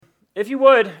If you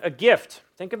would, a gift.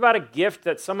 Think about a gift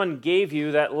that someone gave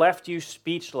you that left you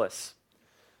speechless.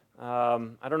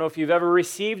 I don't know if you've ever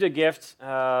received a gift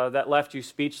that left you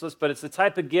speechless, but it's the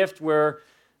type of gift where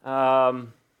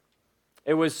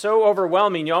it was so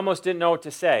overwhelming you almost didn't know what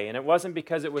to say. And it wasn't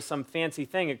because it was some fancy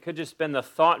thing. It could just been the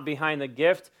thought behind the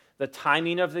gift, the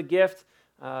timing of the gift,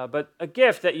 but a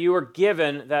gift that you were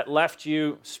given that left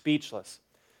you speechless.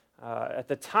 At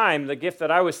the time, the gift that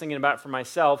I was thinking about for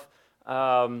myself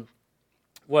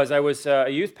was I was a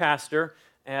youth pastor,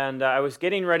 and I was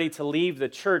getting ready to leave the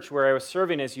church where I was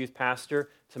serving as youth pastor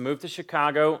to move to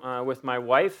Chicago with my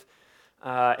wife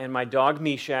and my dog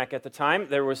Meshach at the time.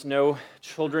 There was no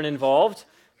children involved,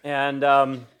 and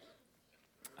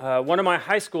one of my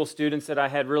high school students that I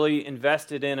had really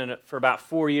invested in for about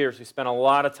 4 years, we spent a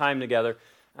lot of time together,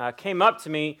 came up to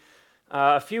me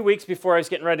a few weeks before I was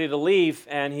getting ready to leave,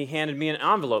 and he handed me an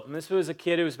envelope. And this was a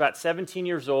kid who was about 17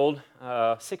 years old,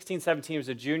 16, 17, he was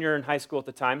a junior in high school at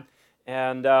the time,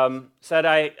 and said,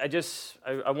 I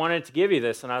wanted to give you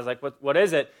this. And I was like, what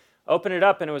is it? Open it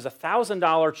up, and it was a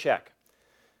 $1,000 check.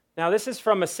 Now, this is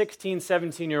from a 16,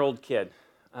 17-year-old kid.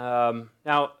 Now,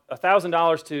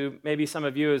 $1,000 to maybe some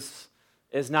of you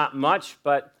is not much,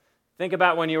 but think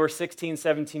about when you were 16,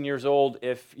 17 years old,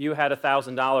 if you had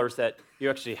 $1,000 that you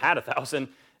actually had $1,000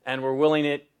 and were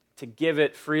willing to give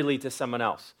it freely to someone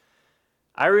else.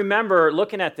 I remember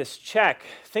looking at this check,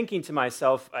 thinking to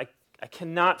myself, I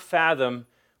cannot fathom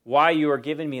why you are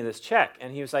giving me this check.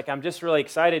 And he was like, I'm just really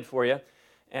excited for you,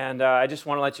 and I just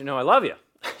want to let you know I love you.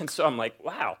 And so I'm like,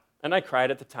 wow. And I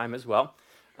cried at the time as well.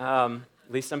 At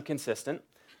least I'm consistent.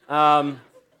 But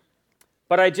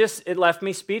it left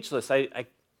me speechless. I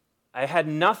had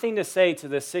nothing to say to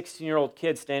this 16-year-old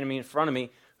kid standing in front of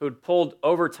me who'd pulled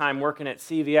overtime working at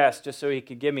CVS just so he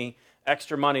could give me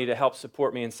extra money to help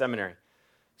support me in seminary.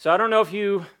 So I don't know if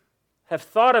you have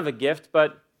thought of a gift,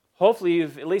 but hopefully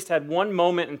you've at least had one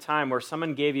moment in time where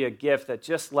someone gave you a gift that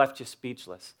just left you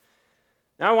speechless.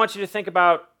 Now I want you to think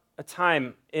about a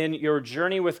time in your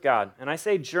journey with God. And I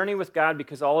say journey with God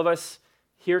because all of us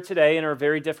here today are in a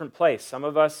very different place. Some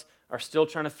of us are still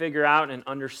trying to figure out and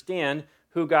understand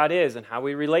who God is and how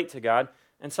we relate to God.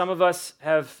 And some of us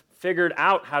have figured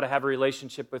out how to have a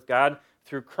relationship with God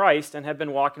through Christ and have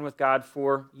been walking with God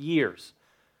for years.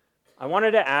 I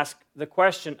wanted to ask the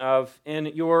question of, in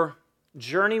your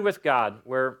journey with God,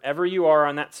 wherever you are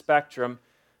on that spectrum,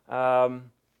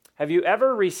 have you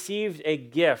ever received a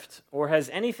gift, or has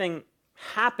anything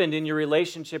happened in your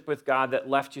relationship with God that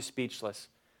left you speechless?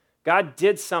 God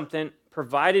did something,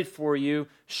 provided for you,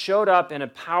 showed up in a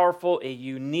powerful, a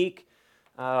unique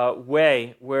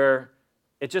way where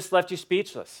it just left you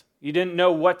speechless. You didn't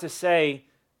know what to say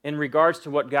in regards to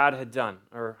what God had done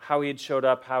or how he had showed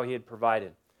up, how he had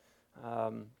provided.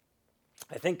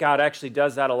 I think God actually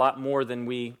does that a lot more than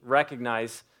we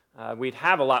recognize. We'd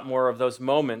have a lot more of those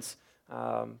moments.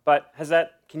 But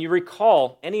can you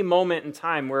recall any moment in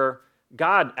time where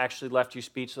God actually left you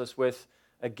speechless with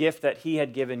a gift that he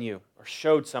had given you or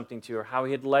showed something to you or how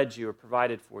he had led you or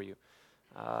provided for you?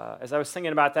 As I was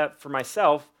thinking about that for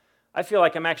myself, I feel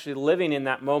like I'm actually living in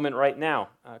that moment right now,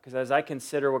 because as I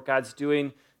consider what God's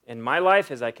doing in my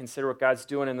life, as I consider what God's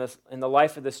doing in the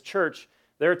life of this church,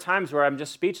 there are times where I'm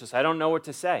just speechless. I don't know what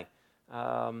to say.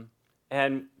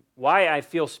 And why I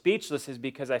feel speechless is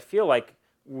because I feel like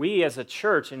we as a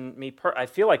church, and I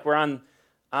feel like we're on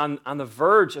the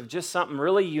verge of just something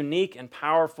really unique and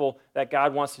powerful that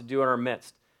God wants to do in our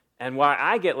midst. And why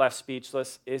I get left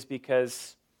speechless is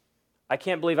because I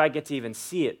can't believe I get to even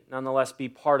see it, nonetheless be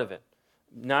part of it,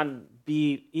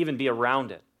 even be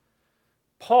around it.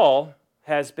 Paul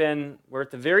we're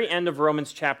at the very end of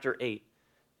Romans chapter 8,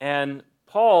 and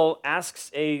Paul asks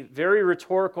a very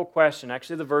rhetorical question.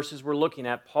 Actually, the verses we're looking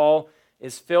at, Paul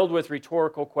is filled with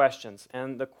rhetorical questions.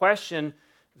 And the question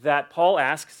that Paul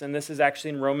asks, and this is actually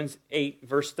in Romans 8,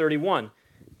 verse 31,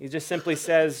 he just simply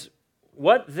says,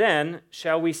 "What then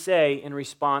shall we say in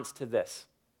response to this?"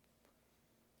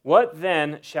 What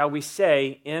then shall we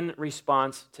say in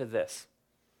response to this?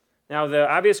 Now, the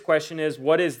obvious question is,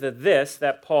 what is the this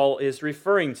that Paul is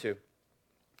referring to?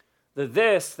 The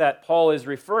this that Paul is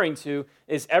referring to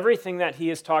is everything that he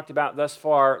has talked about thus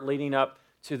far leading up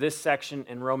to this section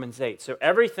in Romans 8. So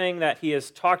everything that he has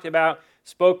talked about,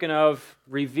 spoken of,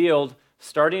 revealed,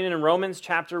 starting in Romans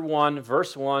chapter 1,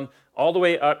 verse 1, all the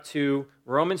way up to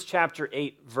Romans chapter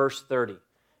 8, verse 30.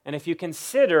 And if you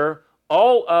consider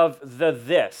all of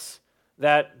this,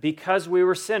 that because we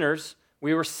were sinners,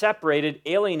 we were separated,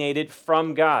 alienated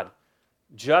from God.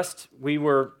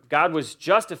 God was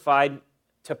justified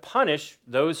to punish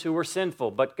those who were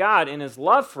sinful. But God, in his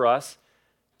love for us,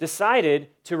 decided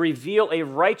to reveal a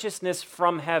righteousness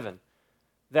from heaven,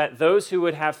 that those who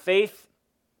would have faith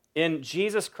in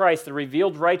Jesus Christ, the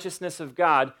revealed righteousness of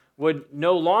God, would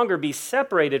no longer be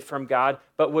separated from God,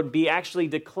 but would be actually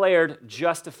declared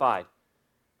justified.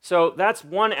 So that's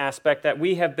one aspect, that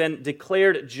we have been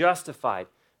declared justified.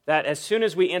 That as soon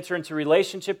as we enter into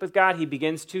relationship with God, He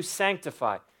begins to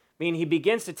sanctify. Meaning He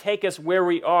begins to take us where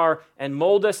we are and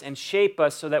mold us and shape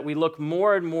us so that we look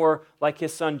more and more like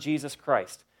His Son, Jesus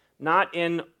Christ. Not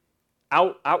in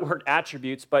outward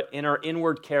attributes, but in our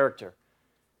inward character.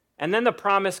 And then the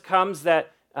promise comes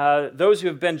that those who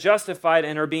have been justified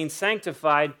and are being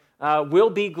sanctified will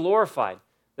be glorified.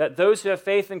 That those who have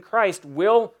faith in Christ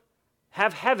will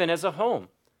have heaven as a home.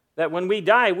 That when we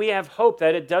die, we have hope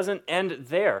that it doesn't end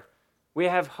there. We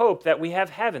have hope that we have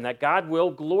heaven, that God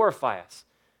will glorify us.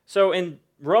 So in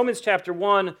Romans chapter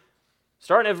 1,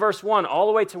 starting at verse 1, all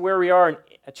the way to where we are in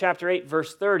chapter 8,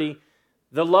 verse 30,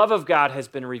 the love of God has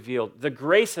been revealed. The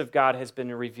grace of God has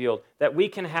been revealed. That we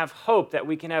can have hope, that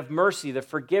we can have mercy, the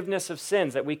forgiveness of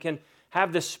sins, that we can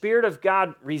have the Spirit of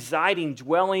God residing,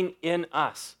 dwelling in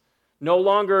us. No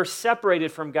longer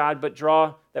separated from God, but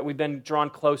that we've been drawn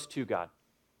close to God.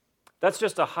 That's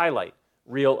just a highlight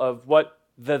reel of what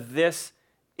this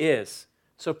is.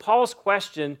 So Paul's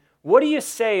question, what do you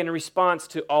say in response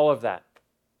to all of that?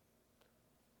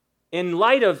 In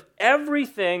light of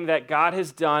everything that God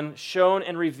has done, shown,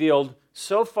 and revealed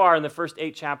so far in the first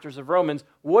 8 chapters of Romans,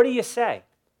 what do you say?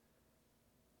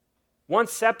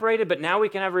 Once separated, but now we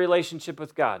can have a relationship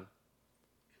with God.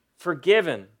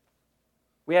 Forgiven.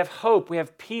 We have hope. We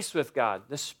have peace with God.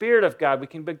 The Spirit of God. We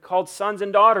can be called sons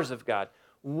and daughters of God.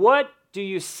 What do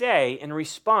you say in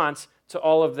response to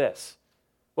all of this?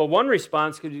 Well, one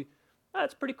response could be,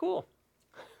 that's pretty cool.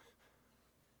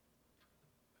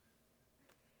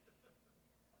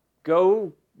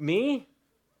 Go me?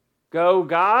 Go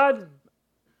God?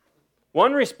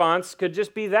 One response could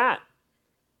just be that.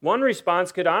 One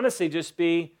response could honestly just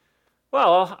be,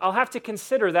 well, I'll have to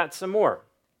consider that some more.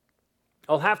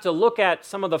 I'll have to look at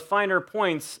some of the finer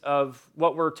points of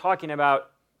what we're talking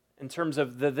about in terms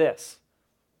of this.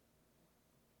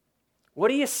 What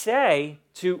do you say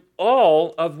to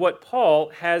all of what Paul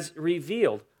has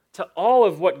revealed, to all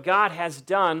of what God has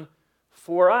done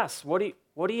for us? What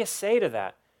do you say to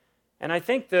that? And I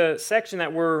think the section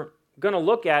that we're going to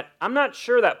look at, I'm not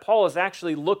sure that Paul is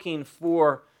actually looking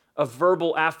for a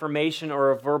verbal affirmation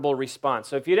or a verbal response.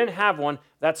 So if you didn't have one,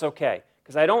 that's okay.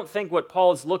 Because I don't think what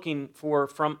Paul is looking for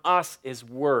from us is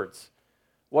words.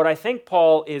 What I think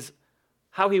Paul is,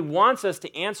 how he wants us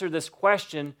to answer this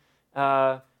question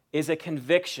is a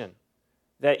conviction.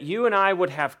 That you and I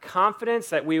would have confidence,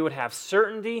 that we would have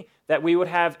certainty, that we would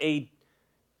have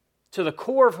to the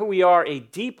core of who we are, a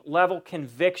deep level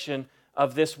conviction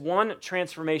of this one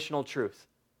transformational truth.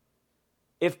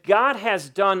 If God has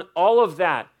done all of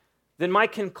that, then my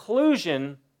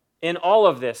conclusion in all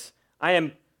of this, I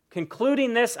am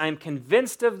concluding this, I am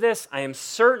convinced of this, I am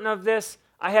certain of this,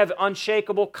 I have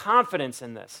unshakable confidence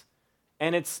in this.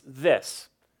 And it's this,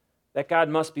 that God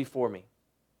must be for me.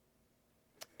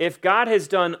 If God has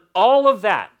done all of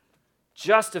that,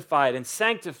 justified and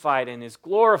sanctified and is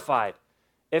glorified,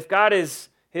 if God is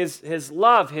his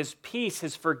love, His peace,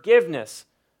 His forgiveness,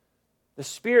 the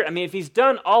Spirit, if He's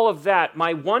done all of that,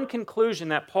 my one conclusion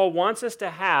that Paul wants us to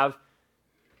have,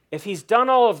 if He's done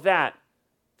all of that,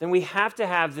 then we have to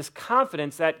have this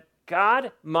confidence that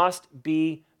God must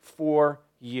be for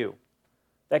you.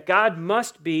 That God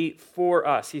must be for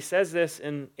us. He says this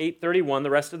in 8:31, the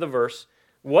rest of the verse.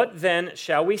 What then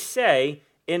shall we say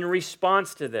in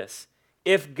response to this?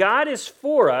 If God is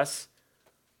for us,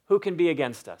 who can be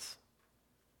against us?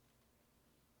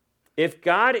 If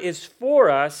God is for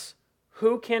us,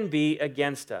 who can be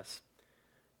against us?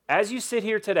 As you sit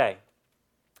here today,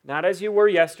 not as you were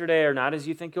yesterday or not as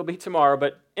you think you'll be tomorrow,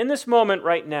 but in this moment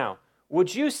right now,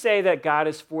 would you say that God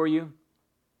is for you?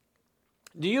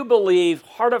 Do you believe,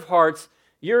 heart of hearts,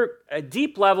 you're a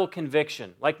deep level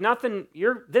conviction, like nothing,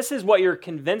 this is what you're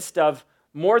convinced of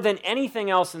more than anything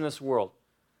else in this world?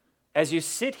 As you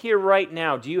sit here right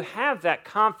now, do you have that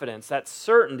confidence, that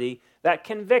certainty, that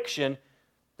conviction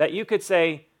that you could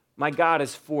say, my God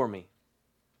is for me?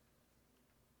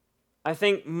 I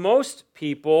think most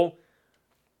people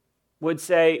would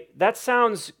say, that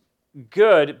sounds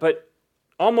good, but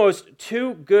almost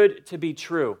too good to be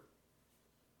true.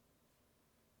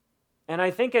 And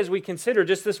I think as we consider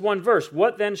just this one verse,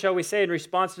 what then shall we say in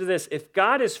response to this? If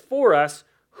God is for us,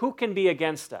 who can be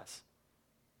against us?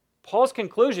 Paul's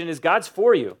conclusion is God's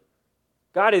for you.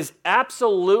 God is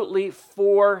absolutely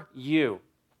for you.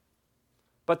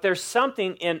 But there's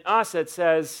something in us that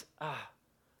says,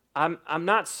 I'm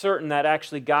not certain that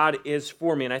actually God is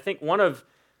for me. And I think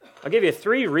I'll give you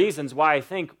 3 reasons why I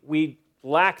think we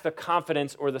lack the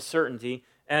confidence or the certainty.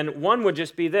 And one would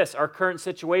just be this, our current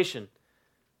situation.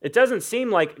 It doesn't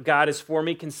seem like God is for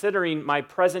me considering my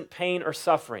present pain or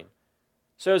suffering.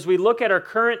 So as we look at our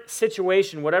current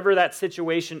situation, whatever that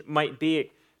situation might be,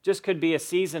 it just could be a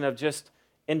season of just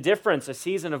indifference, a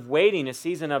season of waiting, a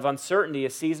season of uncertainty, a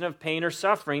season of pain or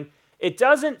suffering. It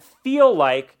doesn't feel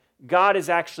like God is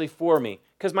actually for me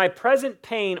because my present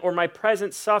pain or my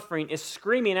present suffering is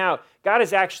screaming out, God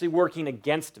is actually working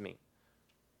against me.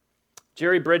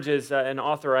 Jerry Bridges, an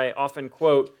author I often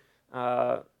quote,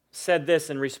 said this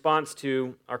in response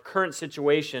to our current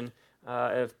situation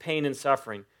of pain and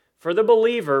suffering. For the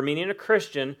believer, meaning a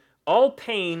Christian, all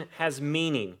pain has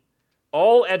meaning.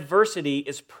 All adversity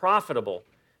is profitable.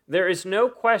 There is no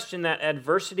question that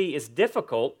adversity is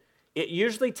difficult. It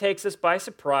usually takes us by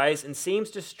surprise and seems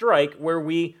to strike where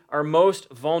we are most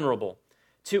vulnerable.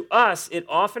 To us, it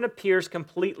often appears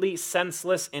completely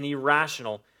senseless and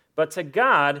irrational, but to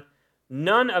God,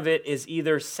 none of it is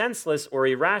either senseless or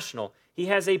irrational. He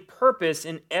has a purpose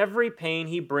in every pain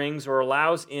he brings or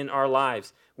allows in our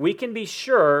lives. We can be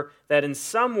sure that in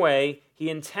some way he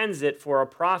intends it for our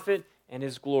profit and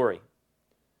his glory.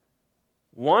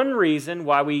 One reason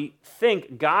why we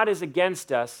think God is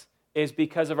against us is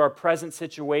because of our present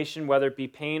situation, whether it be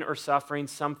pain or suffering,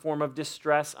 some form of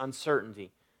distress,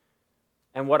 uncertainty.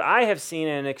 And what I have seen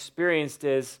and experienced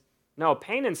is, no,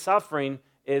 pain and suffering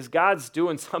is God's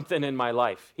doing something in my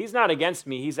life. He's not against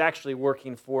me, he's actually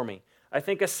working for me. I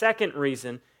think a second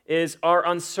reason is our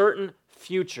uncertain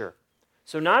future.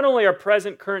 So not only our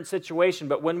present current situation,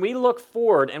 but when we look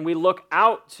forward and we look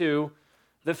out to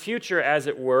the future, as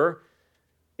it were,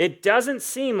 it doesn't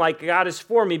seem like God is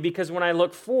for me because when I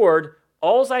look forward,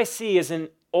 all I see is an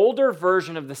older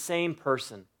version of the same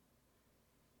person.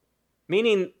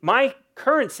 Meaning my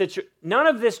current situation, none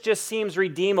of this just seems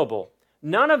redeemable.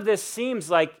 None of this seems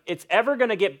like it's ever going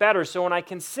to get better. So when I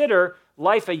consider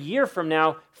life a year from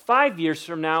now, 5 years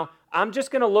from now, I'm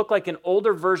just going to look like an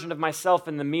older version of myself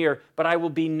in the mirror, but I will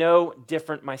be no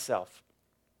different myself.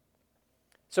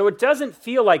 So it doesn't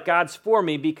feel like God's for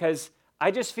me because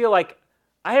I just feel like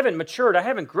I haven't matured, I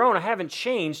haven't grown, I haven't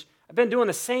changed. I've been doing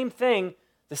the same thing,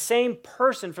 the same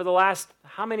person for the last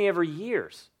how many ever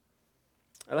years.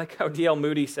 I like how D.L.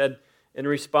 Moody said in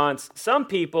response, some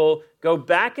people go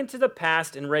back into the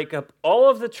past and rake up all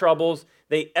of the troubles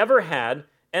they ever had,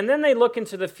 and then they look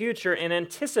into the future and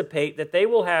anticipate that they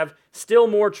will have still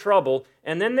more trouble,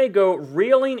 and then they go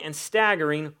reeling and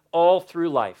staggering all through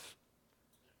life.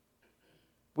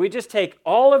 We just take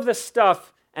all of the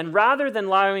stuff, and rather than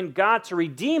allowing God to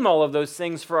redeem all of those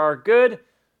things for our good,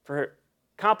 for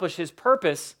accomplish his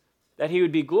purpose, that he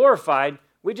would be glorified,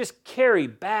 we just carry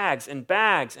bags and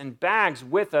bags and bags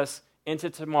with us into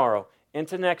tomorrow,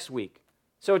 into next week.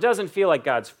 So it doesn't feel like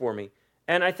God's for me.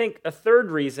 And I think a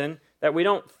third reason that we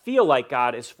don't feel like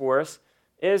God is for us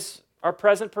is our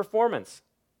present performance.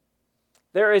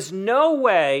 There is no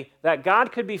way that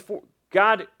God could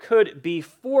be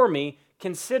for me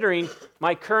considering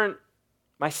my current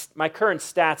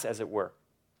stats, as it were.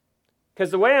 Because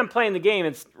the way I'm playing the game,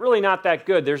 it's really not that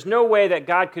good. There's no way that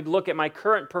God could look at my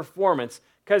current performance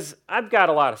because I've got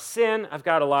a lot of sin, I've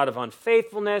got a lot of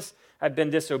unfaithfulness, I've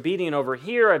been disobedient over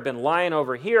here, I've been lying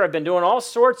over here, I've been doing all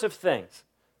sorts of things.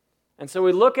 And so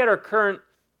we look at our current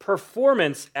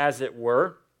performance, as it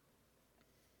were,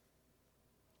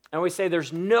 and we say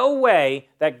there's no way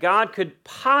that God could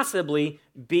possibly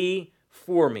be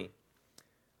for me.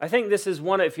 I think this is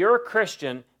if you're a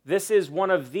Christian, this is one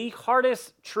of the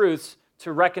hardest truths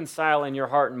to reconcile in your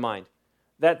heart and mind.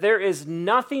 That there is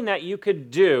nothing that you could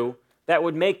do that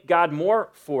would make God more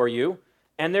for you,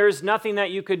 and there is nothing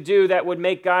that you could do that would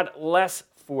make God less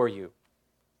for you.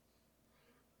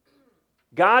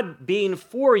 God being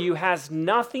for you has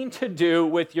nothing to do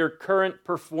with your current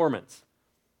performance.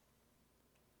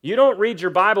 You don't read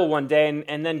your Bible one day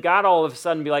and then God all of a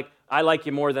sudden be like, I like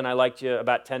you more than I liked you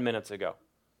about 10 minutes ago.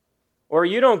 Or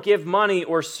you don't give money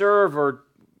or serve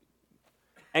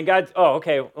and God, oh,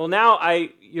 okay, well now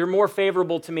you're more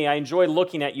favorable to me. I enjoy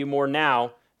looking at you more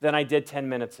now than I did 10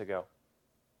 minutes ago.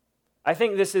 I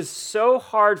think this is so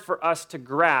hard for us to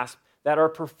grasp that our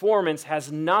performance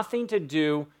has nothing to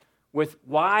do with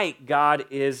why God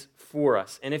is for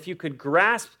us. And if you could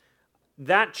grasp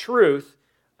that truth,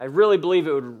 I really believe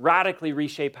it would radically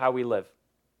reshape how we live.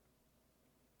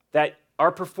 That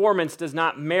our performance does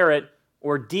not merit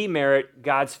or demerit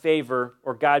God's favor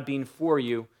or God being for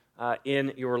you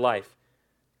in your life.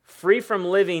 Free from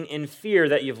living in fear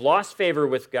that you've lost favor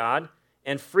with God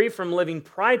and free from living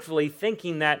pridefully,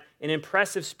 thinking that an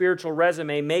impressive spiritual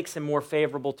resume makes him more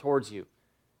favorable towards you.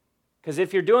 Because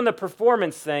if you're doing the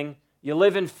performance thing, you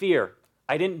live in fear.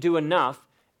 I didn't do enough.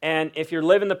 And if you're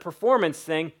living the performance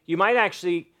thing, you might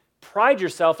actually pride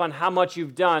yourself on how much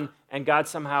you've done, and God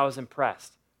somehow is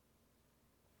impressed.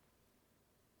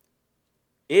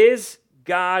 Is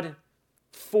God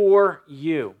for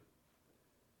you?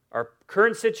 Our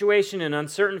current situation and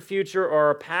uncertain future, or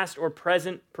our past or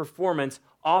present performance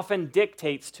often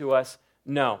dictates to us,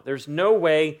 no, there's no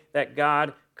way that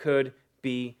God could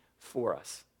be for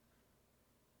us.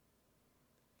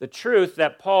 The truth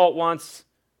that Paul wants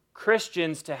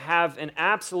Christians to have an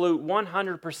absolute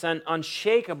 100%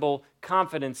 unshakable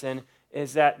confidence in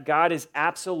is that God is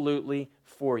absolutely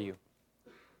for you.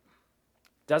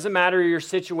 Doesn't matter your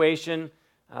situation,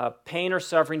 pain or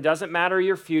suffering, doesn't matter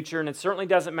your future, and it certainly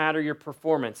doesn't matter your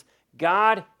performance.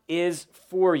 God is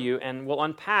for you, and we'll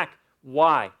unpack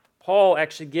why. Paul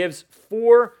actually gives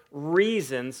 4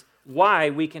 reasons why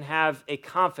we can have a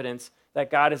confidence that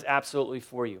God is absolutely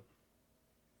for you.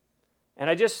 And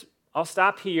I'll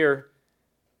stop here,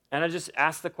 and I'll just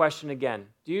ask the question again.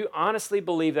 Do you honestly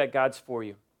believe that God's for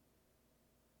you?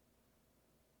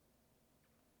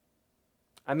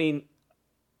 I mean,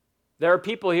 there are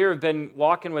people here who have been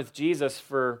walking with Jesus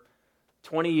for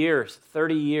 20 years,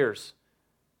 30 years,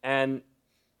 and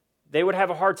they would have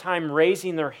a hard time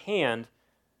raising their hand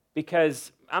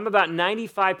because I'm about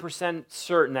 95%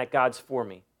 certain that God's for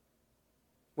me.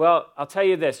 Well, I'll tell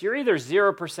you this, you're either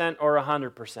 0% or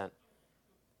 100%.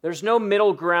 There's no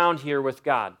middle ground here with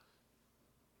God.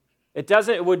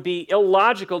 It would be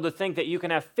illogical to think that you can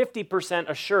have 50%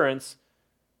 assurance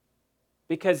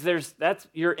because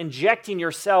you're injecting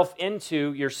yourself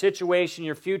into your situation,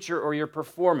 your future, or your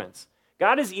performance.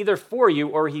 God is either for you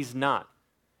or he's not.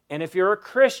 And if you're a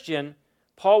Christian,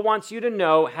 Paul wants you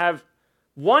to have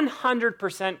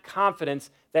 100%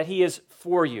 confidence that he is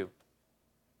for you.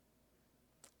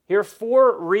 Here are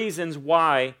 4 reasons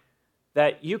why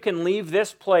that you can leave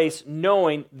this place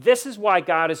knowing this is why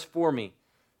God is for me.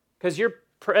 Because your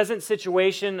present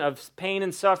situation of pain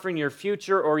and suffering, your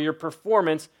future or your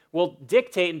performance will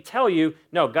dictate and tell you,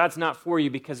 no, God's not for you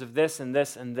because of this and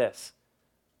this and this.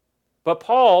 But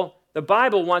Paul, the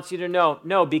Bible wants you to know,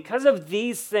 no, because of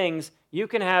these things, you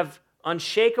can have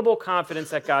unshakable confidence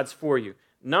that God's for you.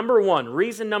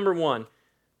 Reason number one,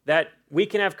 that we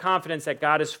can have confidence that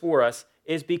God is for us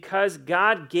is because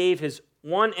God gave his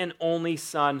one and only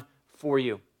Son for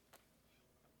you.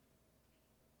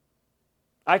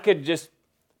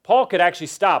 Paul could actually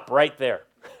stop right there.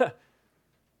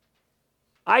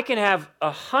 I can have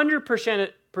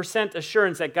 100%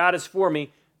 assurance that God is for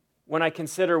me when I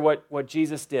consider what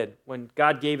Jesus did, when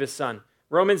God gave his Son.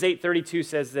 Romans 8:32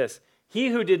 says this, "He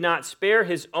who did not spare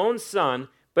his own Son,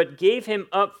 but gave him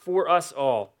up for us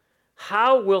all,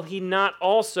 how will he not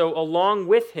also, along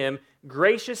with him,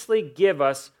 graciously give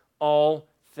us all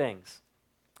things?"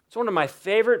 It's one of my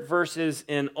favorite verses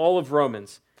in all of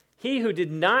Romans. "He who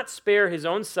did not spare his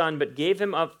own Son, but gave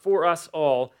him up for us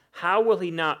all, how will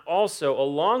he not also,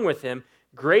 along with him,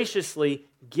 graciously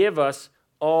give us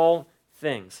all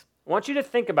things?" I want you to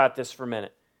think about this for a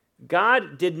minute.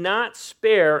 God did not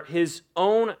spare his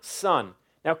own Son.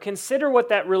 Now consider what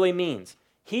that really means.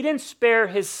 He didn't spare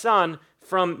his Son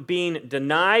from being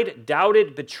denied,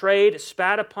 doubted, betrayed,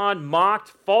 spat upon, mocked,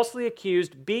 falsely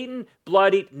accused, beaten,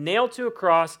 bloodied, nailed to a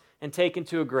cross, and taken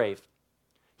to a grave.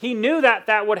 He knew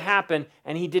that would happen,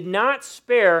 and he did not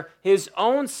spare his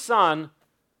own Son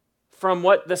from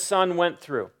what the Son went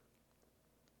through.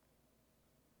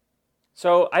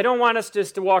 So I don't want us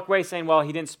just to walk away saying, well,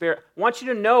 he didn't spare. I want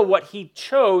you to know what he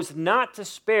chose not to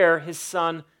spare his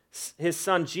son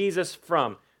Jesus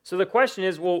from. So the question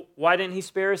is, well, why didn't he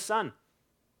spare his Son?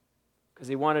 Because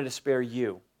he wanted to spare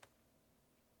you.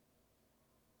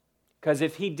 Because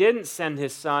if he didn't send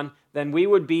his Son, then we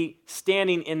would be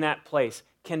standing in that place,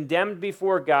 condemned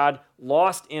before God,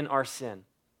 lost in our sin.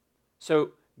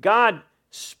 So God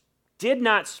did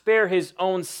not spare his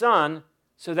own Son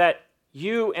so that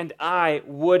you and I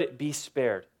would be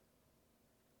spared.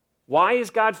 Why is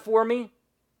God for me?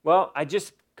 Well,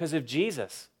 because of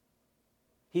Jesus.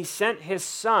 He sent his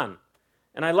Son.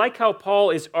 And I like how Paul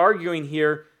is arguing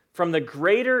here from the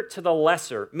greater to the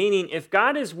lesser, meaning if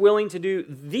God is willing to do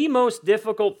the most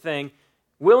difficult thing,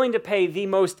 willing to pay the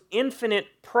most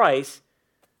infinite price,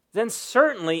 then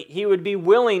certainly he would be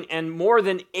willing and more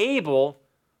than able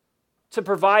to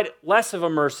provide less of a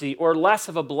mercy or less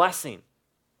of a blessing.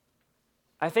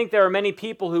 I think there are many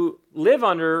people who live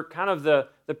under kind of the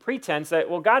pretense that,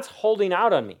 well, God's holding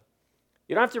out on me.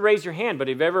 You don't have to raise your hand, but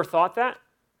have you ever thought that?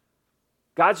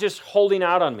 God's just holding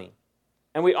out on me.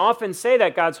 And we often say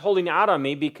that God's holding out on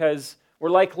me because we're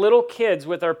like little kids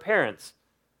with our parents.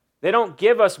 They don't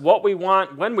give us what we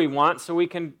want when we want, so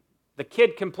the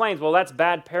kid complains, well, that's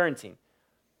bad parenting.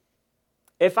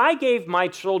 If I gave my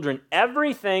children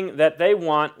everything that they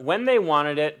want when they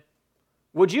wanted it,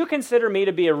 would you consider me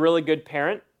to be a really good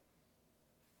parent?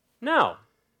 No.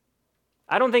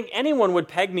 I don't think anyone would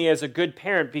peg me as a good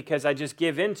parent because I just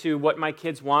give into what my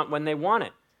kids want when they want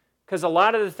it. Because a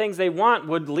lot of the things they want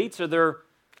would lead to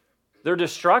their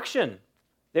destruction.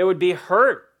 They would be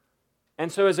hurt.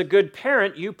 And so as a good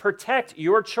parent, you protect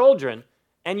your children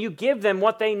and you give them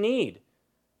what they need.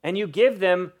 And you give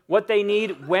them what they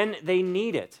need when they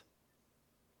need it.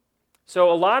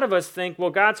 So a lot of us think, well,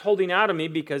 God's holding out on me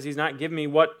because he's not giving me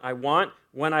what I want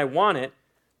when I want it.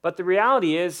 But the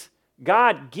reality is,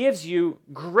 God gives you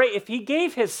great. If he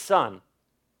gave his son,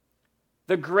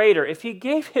 if he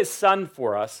gave his son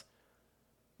for us,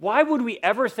 why would we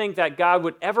ever think that God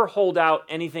would ever hold out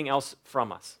anything else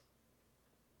from us?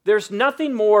 There's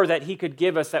nothing more that he could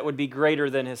give us that would be greater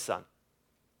than his son.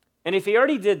 And if he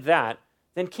already did that,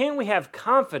 then can't we have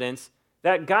confidence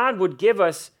that God would give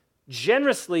us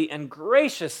generously and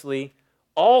graciously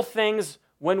all things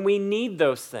when we need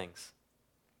those things?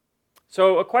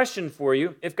 So a question for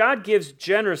you, if God gives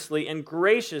generously and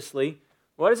graciously,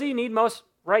 what does he need most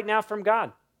right now from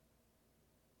God?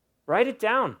 Write it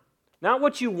down. Not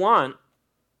what you want,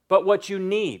 but what you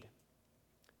need.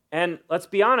 And let's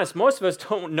be honest, most of us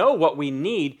don't know what we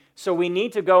need, so we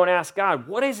need to go and ask God,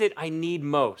 what is it I need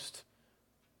most?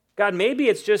 God, maybe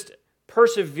it's just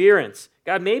perseverance.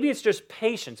 God, maybe it's just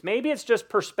patience. Maybe it's just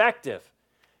perspective.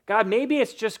 God, maybe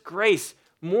it's just grace,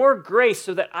 more grace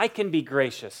so that I can be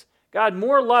gracious. God,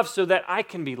 more love so that I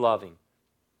can be loving.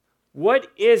 What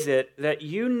is it that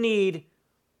you need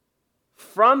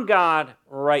from God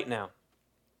right now?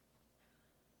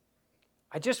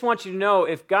 I just want you to know,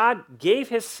 if God gave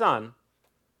his son,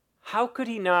 how could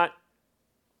he not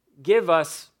give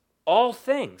us all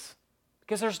things?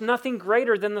 Because there's nothing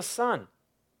greater than the son.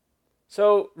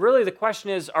 So really the question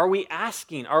is, are we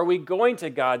asking, are we going to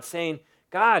God saying,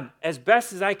 God, as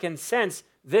best as I can sense,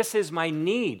 this is my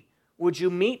need. Would you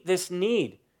meet this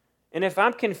need? And if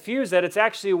I'm confused that it's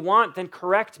actually a want, then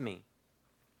correct me.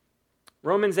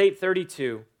 Romans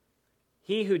 8:32,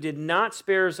 he who did not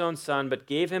spare his own son, but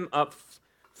gave him up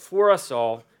for us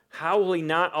all, how will he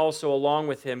not also along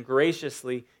with him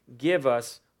graciously give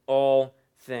us all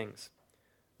things?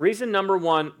 Reason number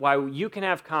one why you can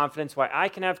have confidence, why I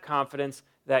can have confidence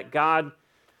that God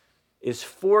is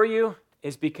for you,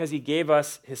 is because he gave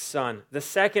us his son. The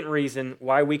second reason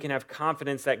why we can have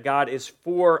confidence that God is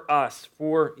for us,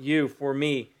 for you, for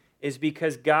me, is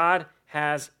because God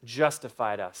has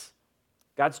justified us.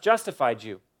 God's justified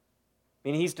you,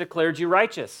 meaning he's declared you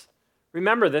righteous.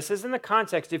 Remember, this is in the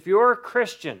context, if you're a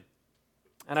Christian,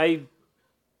 and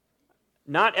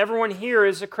not everyone here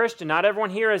is a Christian, not everyone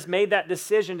here has made that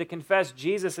decision to confess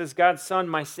Jesus as God's Son,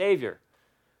 my Savior.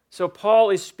 So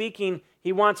Paul is speaking,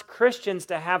 he wants Christians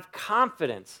to have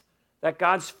confidence that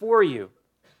God's for you.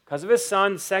 Because of his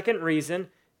son, second reason,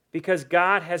 because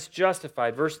God has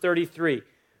justified. Verse 33,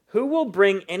 who will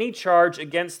bring any charge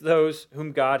against those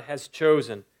whom God has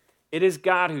chosen? It is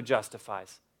God who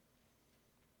justifies.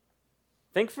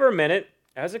 Think for a minute,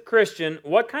 as a Christian,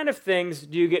 what kind of things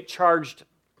do you get charged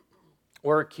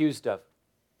or accused of?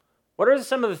 What are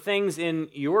some of the things in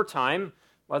your time,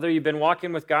 whether you've been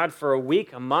walking with God for a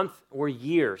week, a month, or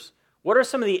years? What are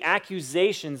some of the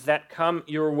accusations that come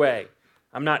your way?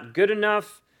 I'm not good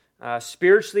enough.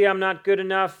 Spiritually, I'm not good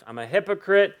enough. I'm a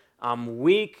hypocrite. I'm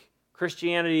weak.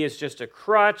 Christianity is just a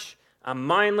crutch. I'm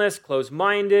mindless,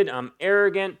 closed-minded. I'm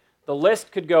arrogant. The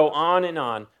list could go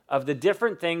on of the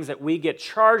different things that we get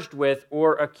charged with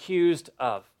or accused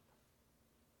of.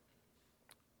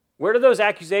 Where do those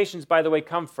accusations, by the way,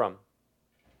 come from?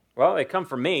 Well, they come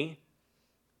from me.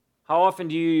 How often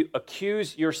do you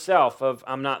accuse yourself of,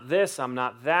 I'm not this, I'm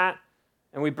not that?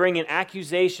 And we bring an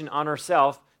accusation on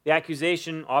ourselves. The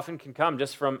accusation often can come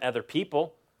just from other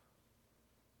people.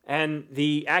 And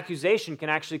the accusation can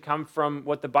actually come from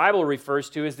what the Bible refers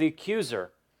to as the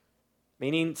accuser,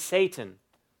 meaning Satan,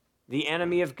 the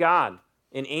enemy of God,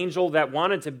 an angel that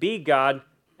wanted to be God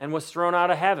and was thrown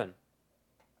out of heaven.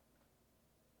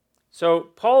 So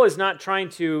Paul is not trying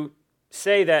to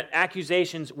say that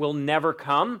accusations will never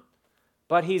come,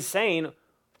 but he's saying,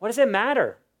 what does it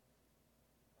matter?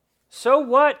 So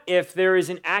what if there is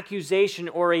an accusation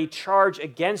or a charge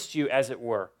against you, as it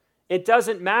were? It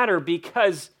doesn't matter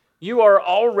because you are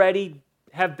already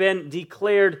have been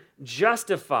declared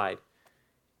justified.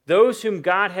 Those whom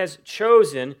God has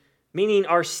chosen, meaning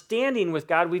are standing with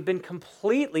God, we've been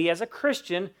completely, as a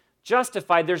Christian,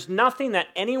 justified. There's nothing that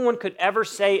anyone could ever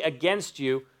say against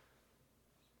you.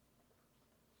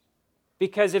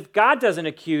 Because if God doesn't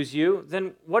accuse you,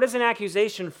 then what is an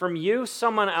accusation from you,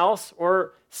 someone else,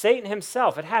 or Satan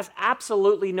himself? It has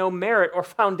absolutely no merit or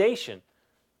foundation.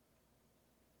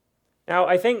 Now,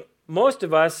 I think most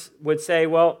of us would say,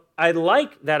 well, I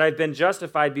like that I've been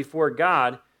justified before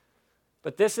God,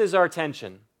 but this is our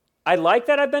tension. I like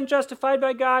that I've been justified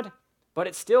by God, but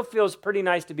it still feels pretty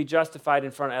nice to be justified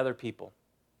in front of other people.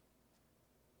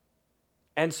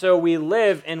 And so we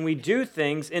live and we do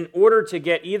things in order to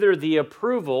get either the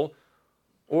approval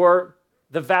or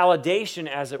the validation,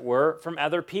 as it were, from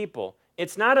other people.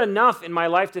 It's not enough in my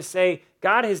life to say,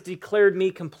 God has declared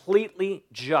me completely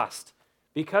just.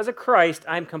 Because of Christ,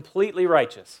 I'm completely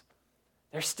righteous.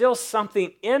 There's still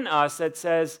something in us that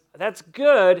says, that's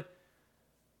good,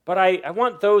 but I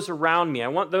want those around me. I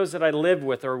want those that I live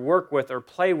with or work with or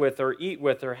play with or eat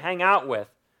with or hang out with.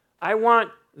 I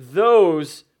want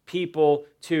those people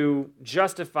to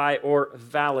justify or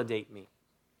validate me.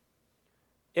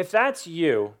 If that's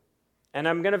you, and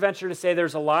I'm going to venture to say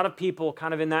there's a lot of people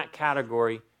kind of in that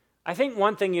category, I think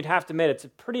one thing you'd have to admit, it's a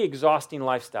pretty exhausting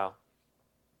lifestyle.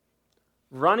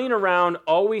 Running around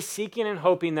always seeking and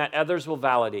hoping that others will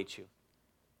validate you.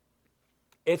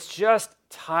 It's just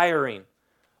tiring.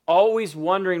 Always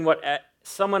wondering what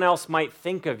someone else might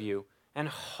think of you and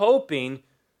hoping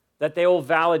that they will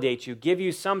validate you, give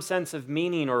you some sense of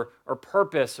meaning or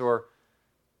purpose, or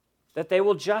that they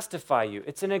will justify you.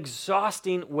 It's an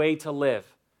exhausting way to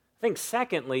live. I think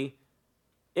secondly,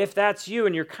 if that's you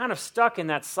and you're kind of stuck in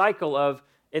that cycle of,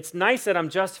 it's nice that I'm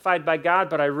justified by God,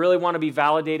 but I really want to be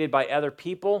validated by other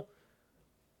people,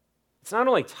 it's not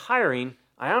only tiring,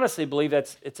 I honestly believe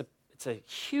that it's a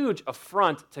huge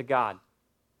affront to God.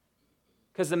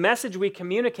 Because the message we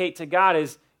communicate to God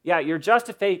is, yeah, your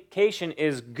justification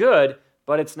is good,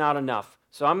 but it's not enough.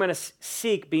 So I'm going to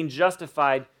seek being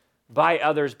justified by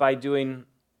others by doing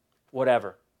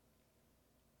whatever.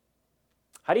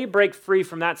 How do you break free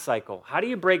from that cycle? How do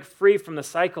you break free from the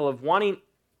cycle of wanting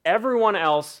everyone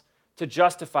else to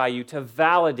justify you, to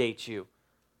validate you,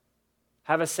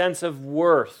 have a sense of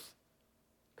worth?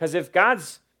 Because if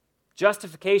God's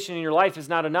justification in your life is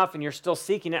not enough and you're still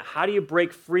seeking it, how do you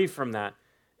break free from that?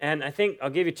 And I think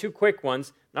I'll give you two quick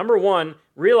ones. Number one,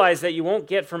 realize that you won't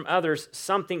get from others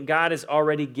something God has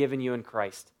already given you in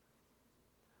Christ.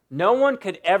 No one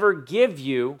could ever give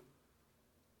you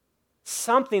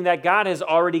something that God has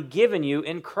already given you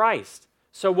in Christ.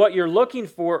 So what you're looking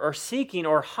for or seeking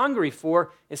or hungry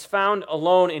for is found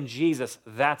alone in Jesus.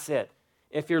 That's it.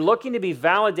 If you're looking to be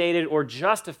validated or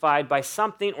justified by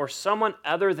something or someone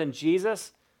other than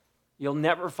Jesus, you'll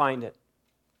never find it.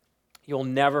 You'll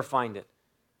never find it.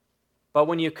 But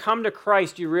when you come to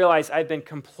Christ, you realize I've been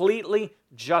completely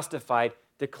justified,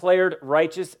 declared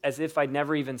righteous as if I'd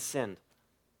never even sinned.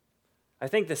 I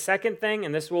think the second thing,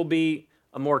 and this will be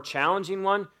a more challenging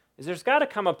one, is there's got to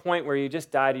come a point where you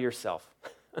just die to yourself.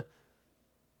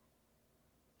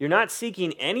 You're not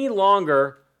seeking any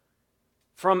longer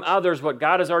from others what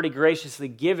God has already graciously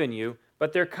given you,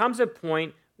 but there comes a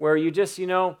point where you just,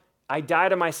 I die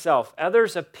to myself.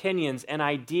 Others' opinions and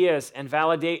ideas and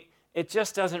validate, it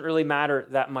just doesn't really matter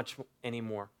that much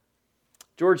anymore.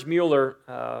 George Mueller,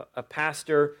 a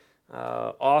pastor,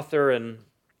 author, and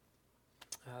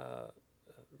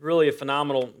really a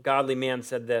phenomenal godly man,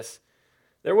 said this: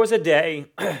 "There was a day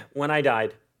when I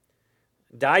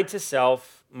died to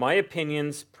self, my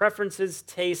opinions, preferences,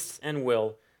 tastes, and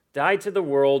will, died to the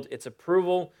world, its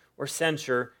approval or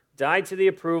censure, died to the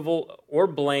approval or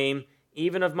blame,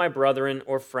 even of my brethren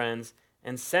or friends,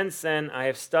 and since then I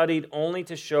have studied only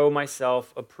to show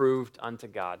myself approved unto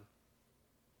God."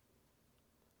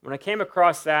 When I came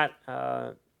across that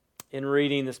in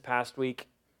reading this past week,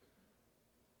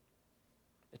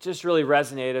 it just really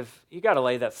resonated. You got to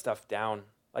lay that stuff down.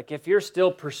 Like if you're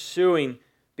still pursuing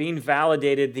being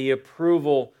validated, the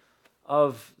approval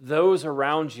of those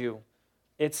around you,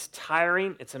 it's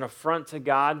tiring, it's an affront to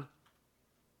God,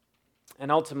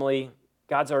 and ultimately,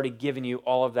 God's already given you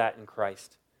all of that in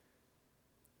Christ.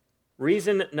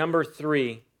 Reason number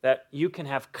 3 that you can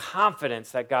have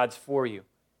confidence that God's for you.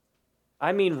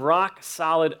 I mean rock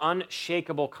solid,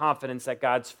 unshakable confidence that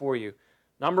God's for you.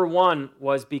 Number 1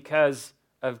 was because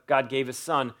of God gave his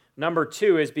son. Number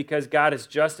 2 is because God has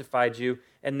justified you.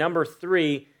 And number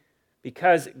 3,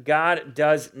 because God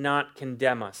does not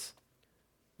condemn us.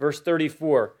 Verse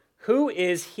 34, who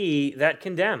is he that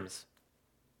condemns?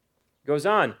 Goes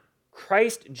on,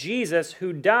 Christ Jesus,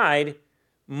 who died,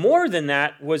 more than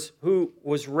that, who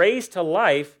was raised to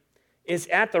life, is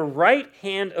at the right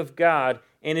hand of God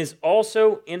and is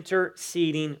also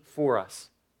interceding for us.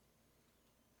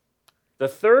 The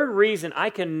third reason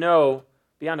I can know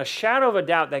beyond a shadow of a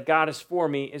doubt that God is for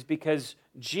me is because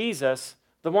Jesus,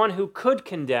 the one who could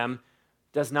condemn,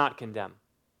 does not condemn.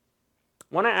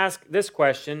 I want to ask this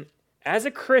question. As a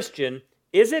Christian,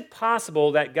 is it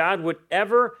possible that God would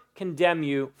ever condemn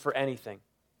you for anything?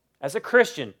 As a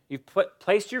Christian, you've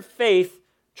placed your faith,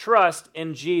 trust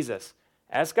in Jesus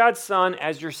as God's Son,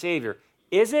 as your Savior.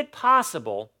 Is it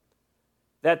possible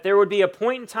that there would be a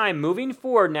point in time moving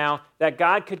forward now that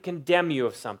God could condemn you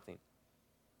of something?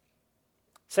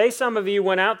 Say some of you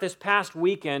went out this past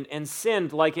weekend and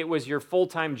sinned like it was your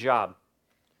full-time job.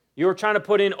 You were trying to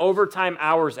put in overtime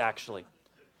hours, actually.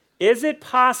 Is it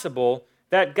possible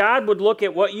that God would look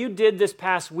at what you did this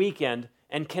past weekend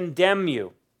and condemn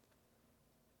you?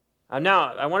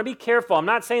 Now, I want to be careful. I'm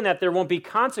not saying that there won't be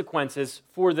consequences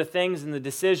for the things and the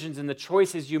decisions and the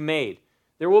choices you made.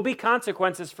 There will be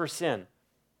consequences for sin.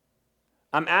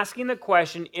 I'm asking the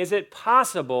question, is it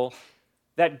possible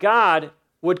that God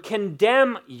would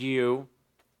condemn you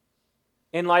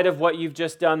in light of what you've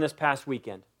just done this past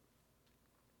weekend?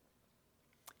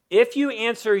 If you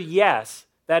answer yes,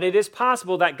 that it is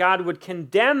possible that God would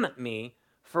condemn me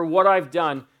for what I've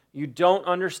done, you don't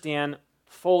understand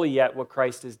fully yet what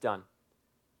Christ has done.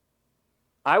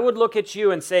 I would look at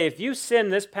you and say, if you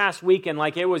sinned this past weekend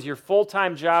like it was your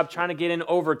full-time job trying to get in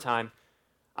overtime,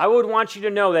 I would want you to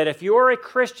know that if you are a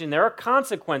Christian, there are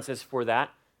consequences for that,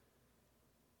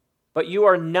 but you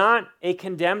are not a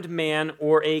condemned man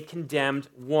or a condemned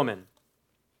woman.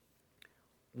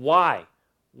 Why?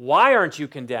 Why aren't you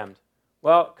condemned?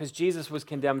 Well, because Jesus was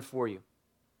condemned for you.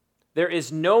 There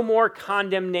is no more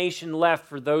condemnation left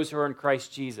for those who are in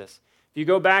Christ Jesus. If you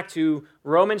go back to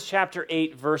Romans chapter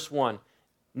 8, verse 1,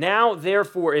 now,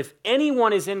 therefore, if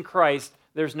anyone is in Christ,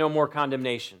 there's no more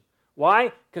condemnation.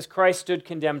 Why? Because Christ stood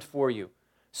condemned for you.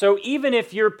 So even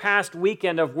if your past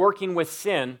weekend of working with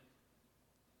sin,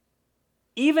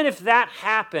 even if that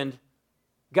happened,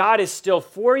 God is still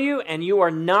for you and you are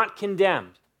not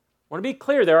condemned. I want to be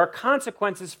clear, there are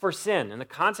consequences for sin, and the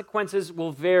consequences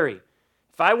will vary.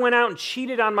 If I went out and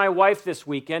cheated on my wife this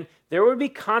weekend, there would be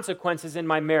consequences in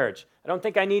my marriage. I don't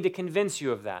think I need to convince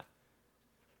you of that.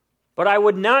 But I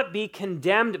would not be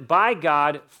condemned by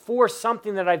God for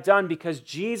something that I've done because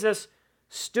Jesus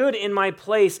stood in my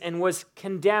place and was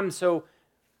condemned. So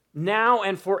now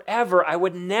and forever, I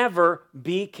would never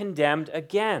be condemned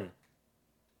again.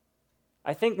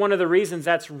 I think one of the reasons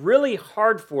that's really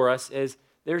hard for us is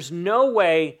there's no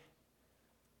way,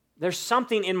 there's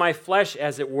something in my flesh,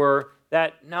 as it were,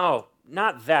 that, no,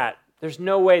 not that. There's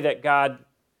no way that God,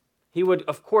 He would,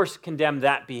 of course, condemn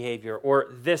that behavior or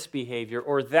this behavior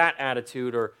or that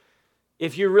attitude, or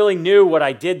if you really knew what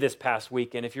I did this past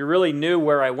weekend, if you really knew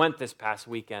where I went this past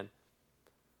weekend.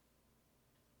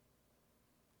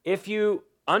 If you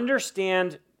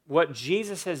understand what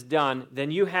Jesus has done, then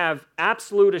you have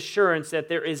absolute assurance that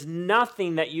there is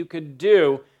nothing that you could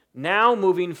do now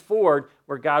moving forward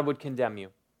where God would condemn you.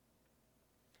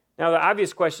 Now, the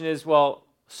obvious question is, well,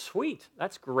 sweet,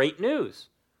 that's great news.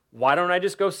 Why don't I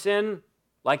just go sin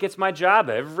like it's my job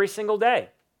every single day?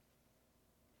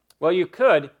 Well, you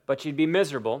could, but you'd be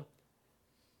miserable.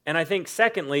 And I think,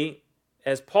 secondly,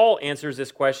 as Paul answers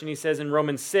this question, he says in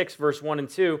Romans 6, verse 1 and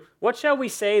 2, what shall we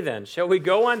say then? Shall we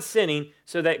go on sinning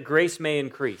so that grace may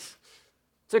increase?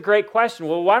 It's a great question.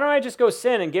 Well, why don't I just go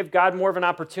sin and give God more of an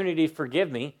opportunity to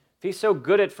forgive me? If He's so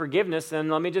good at forgiveness, then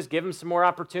let me just give Him some more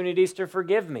opportunities to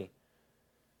forgive me.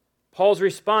 Paul's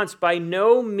response, by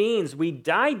no means. We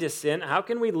died to sin. How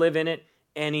can we live in it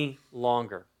any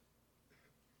longer?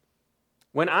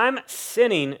 When I'm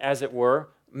sinning, as it were,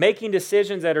 making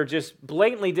decisions that are just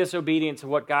blatantly disobedient to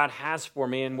what God has for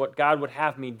me and what God would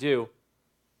have me do,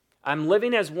 I'm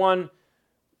living as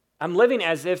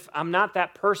if I'm not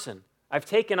that person. I've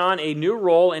taken on a new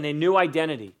role and a new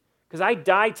identity because I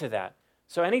died to that.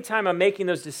 So anytime I'm making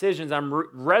those decisions, I'm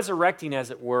resurrecting, as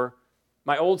it were,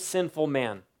 my old sinful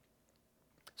man.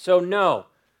 So no,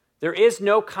 there is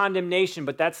no condemnation,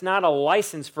 but that's not a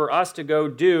license for us to go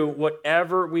do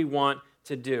whatever we want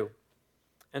to do.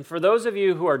 And for those of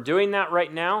you who are doing that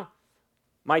right now,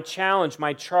 my challenge,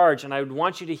 my charge, and I would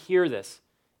want you to hear this.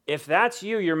 If that's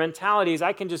you, your mentality is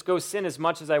I can just go sin as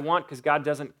much as I want because God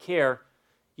doesn't care.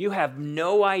 You have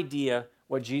no idea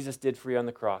what Jesus did for you on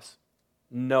the cross.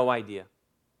 No idea.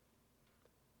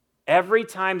 Every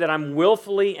time that I'm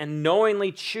willfully and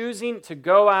knowingly choosing to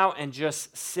go out and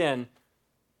just sin,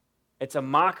 it's a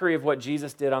mockery of what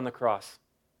Jesus did on the cross.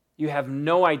 You have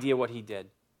no idea what He did.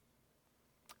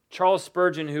 Charles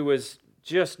Spurgeon, who was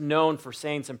just known for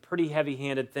saying some pretty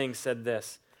heavy-handed things, said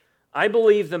this, I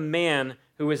believe the man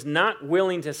who is not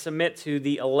willing to submit to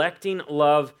the electing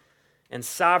love and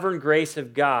sovereign grace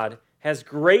of God has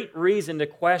great reason to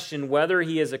question whether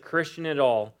he is a Christian at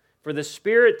all. For the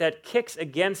spirit that kicks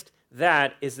against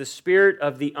that is the spirit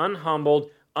of the unhumbled,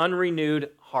 unrenewed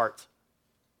heart.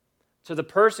 So the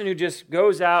person who just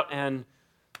goes out and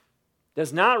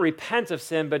does not repent of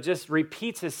sin, but just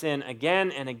repeats his sin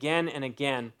again and again and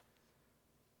again,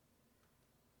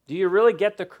 do you really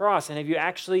get the cross? And have you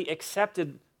actually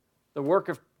accepted the work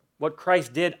of what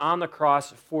Christ did on the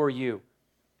cross for you?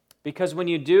 Because when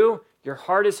you do, your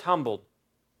heart is humbled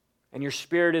and your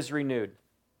spirit is renewed.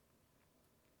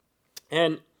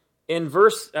 And in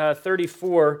verse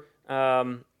 34,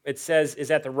 it says, is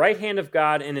at the right hand of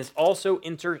God and is also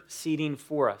interceding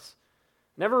for us.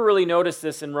 Never really noticed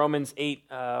this in Romans 8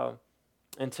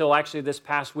 until actually this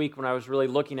past week when I was really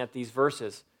looking at these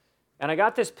verses. And I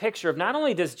got this picture of not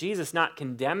only does Jesus not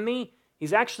condemn me,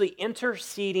 he's actually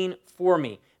interceding for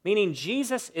me, meaning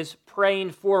Jesus is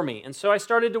praying for me. And so I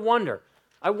started to wonder.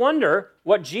 I wonder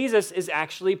what Jesus is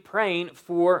actually praying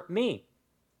for me.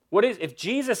 If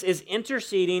Jesus is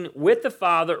interceding with the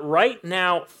Father right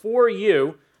now for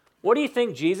you, what do you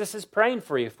think Jesus is praying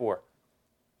for you for?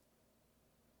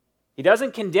 He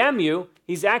doesn't condemn you.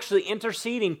 He's actually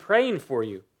interceding, praying for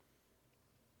you.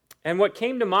 And what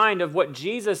came to mind of what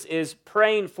Jesus is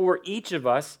praying for each of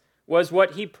us was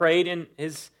what he prayed in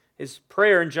his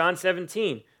prayer in John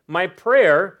 17. My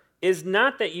prayer is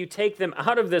not that you take them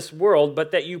out of this world,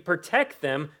 but that you protect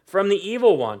them from the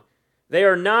evil one. They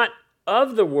are not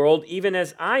of the world, even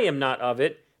as I am not of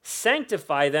it.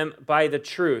 Sanctify them by the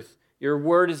truth. Your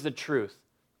word is the truth.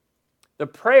 The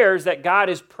prayers that God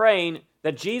is praying,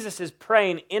 that Jesus is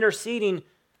praying, interceding,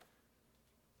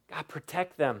 God,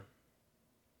 protect them.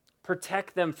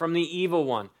 Protect them from the evil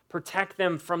one. Protect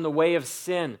them from the way of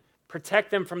sin. Protect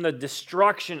them from the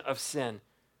destruction of sin.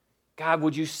 God,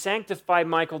 would you sanctify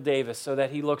Michael Davis so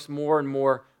that he looks more and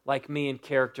more like me in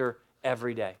character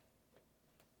every day?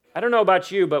 I don't know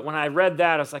about you, but when I read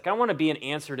that, I was like, I want to be an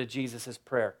answer to Jesus'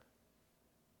 prayer.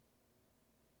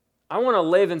 I want to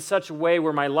live in such a way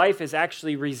where my life is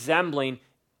actually resembling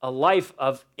a life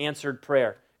of answered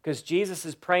prayer, because Jesus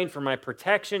is praying for my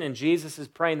protection and Jesus is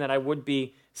praying that I would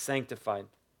be sanctified.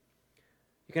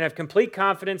 You can have complete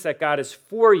confidence that God is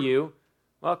for you,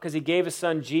 well, because he gave his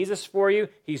son Jesus for you,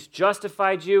 he's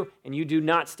justified you, and you do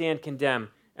not stand condemned.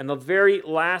 And the very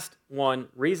last one,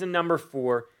 reason number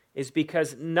 4, is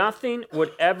because nothing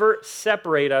would ever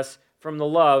separate us from the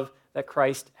love that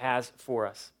Christ has for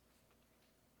us.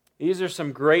 These are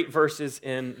some great verses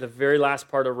in the very last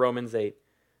part of Romans 8.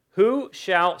 Who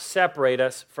shall separate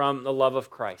us from the love of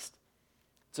Christ?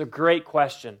 It's a great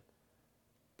question.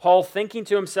 Paul thinking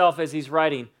to himself as he's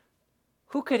writing,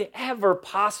 who could ever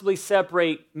possibly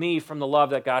separate me from the love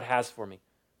that God has for me?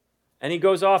 And he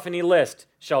goes off and he lists,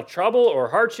 shall trouble or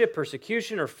hardship,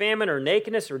 persecution or famine or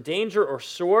nakedness or danger or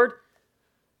sword?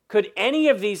 Could any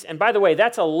of these, and by the way,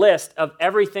 that's a list of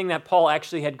everything that Paul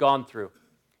actually had gone through.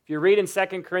 If you read in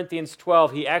 2 Corinthians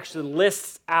 12, he actually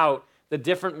lists out the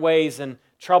different ways and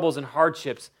troubles and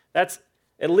hardships. That's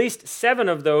at least 7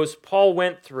 of those Paul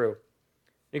went through.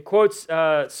 He quotes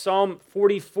Psalm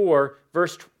 44,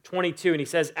 verse 22, and he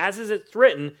says, as is it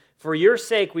written, for your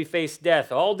sake we face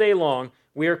death all day long.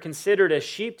 We are considered as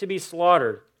sheep to be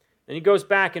slaughtered. And he goes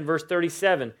back in verse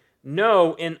 37,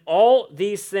 no, in all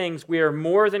these things we are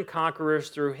more than conquerors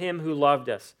through him who loved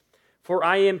us. For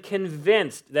I am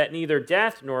convinced that neither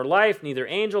death nor life, neither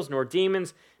angels nor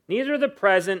demons, neither the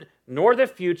present nor the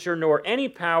future, nor any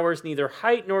powers, neither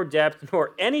height nor depth,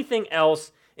 nor anything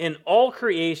else in all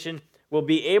creation will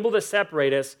be able to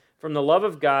separate us from the love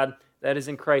of God that is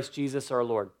in Christ Jesus our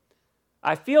Lord.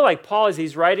 I feel like Paul, as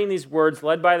he's writing these words,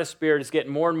 led by the Spirit, is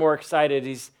getting more and more excited.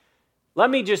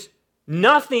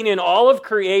 Nothing in all of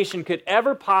creation could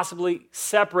ever possibly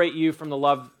separate you from the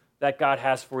love that God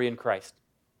has for you in Christ.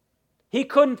 He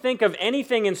couldn't think of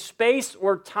anything in space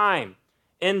or time,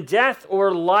 in death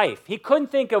or life. He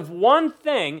couldn't think of one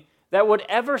thing that would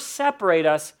ever separate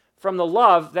us from the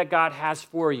love that God has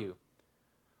for you.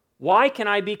 Why can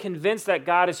I be convinced that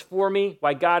God is for me,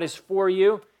 why God is for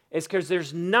you? It's because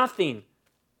there's nothing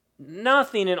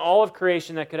in all of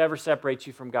creation that could ever separate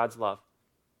you from God's love.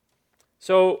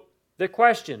 So the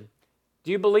question, do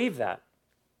you believe that?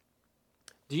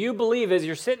 Do you believe, as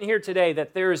you're sitting here today,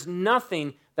 that there is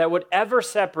nothing that would ever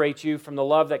separate you from the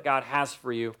love that God has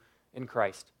for you in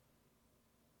Christ?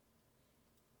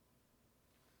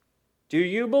 Do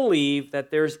you believe that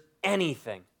there's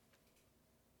anything?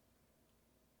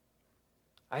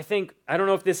 I don't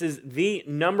know if this is the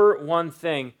number one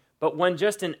thing, but when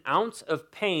just an ounce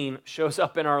of pain shows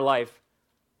up in our life,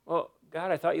 well,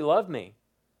 God, I thought you loved me.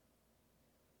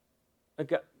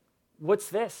 what's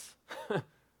this?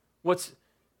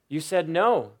 You said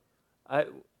no.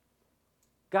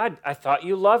 God, I thought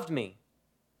you loved me.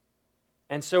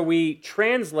 And so we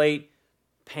translate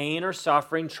pain or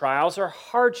suffering, trials or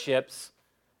hardships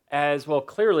as, well,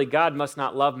 clearly God must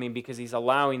not love me because he's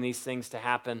allowing these things to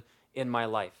happen in my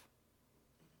life.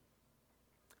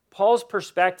 Paul's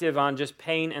perspective on just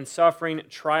pain and suffering,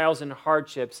 trials and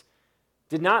hardships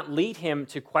did not lead him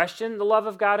to question the love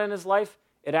of God in his life.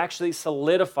 It actually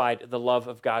solidified the love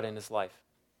of God in his life.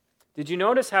 Did you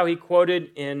notice how he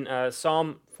quoted in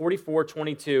Psalm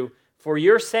 44:22, "For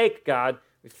your sake, God,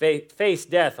 we face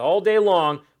death all day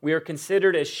long. We are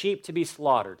considered as sheep to be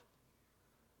slaughtered."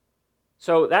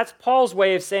 So that's Paul's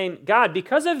way of saying, God,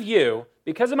 because of you,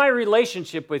 because of my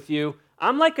relationship with you,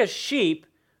 I'm like a sheep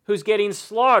who's getting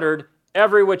slaughtered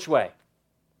every which way.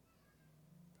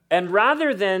 And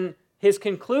rather than his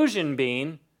conclusion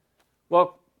being,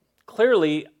 well,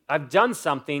 clearly I've done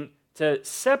something to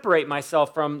separate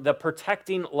myself from the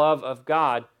protecting love of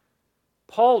God,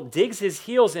 Paul digs his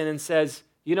heels in and says,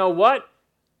 you know what?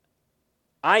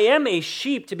 I am a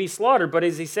sheep to be slaughtered, but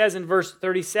as he says in verse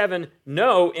 37,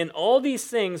 no, in all these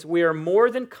things we are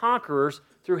more than conquerors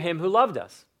through him who loved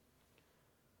us.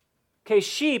 Okay,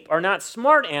 sheep are not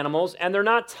smart animals and they're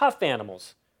not tough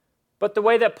animals. But the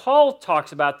way that Paul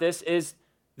talks about this is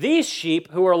these sheep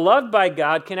who are loved by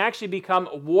God can actually become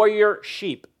warrior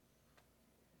sheep.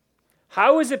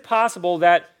 How is it possible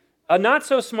that a not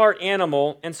so smart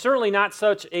animal, and certainly not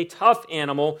such a tough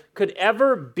animal, could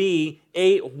ever be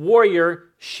a warrior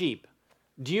sheep?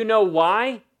 Do you know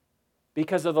why?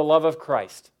 Because of the love of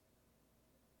Christ.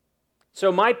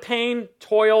 So my pain,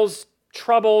 toils,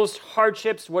 troubles,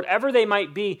 hardships, whatever they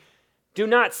might be, do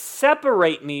not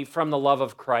separate me from the love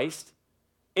of Christ.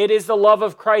 It is the love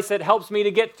of Christ that helps me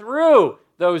to get through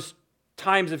those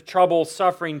times of trouble,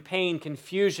 suffering, pain,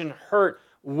 confusion, hurt,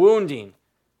 wounding.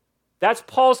 That's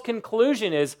Paul's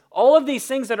conclusion is, all of these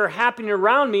things that are happening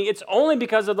around me, it's only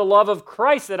because of the love of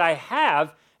Christ that I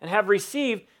have and have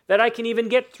received that I can even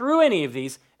get through any of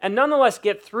these, and nonetheless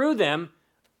get through them.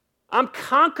 I'm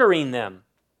conquering them.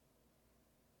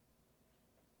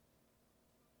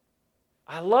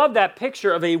 I love that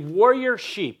picture of a warrior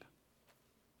sheep.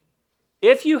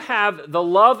 If you have the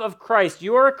love of Christ,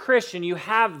 you are a Christian, you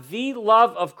have the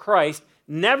love of Christ,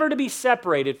 never to be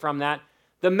separated from that.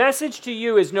 The message to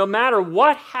you is no matter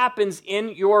what happens in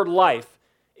your life,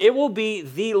 it will be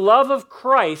the love of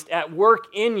Christ at work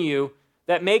in you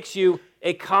that makes you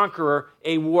a conqueror,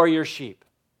 a warrior sheep.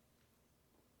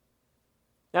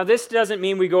 Now, this doesn't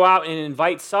mean we go out and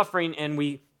invite suffering and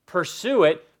we pursue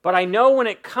it, but I know when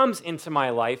it comes into my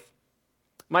life,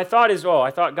 my thought is, oh, I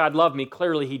thought God loved me.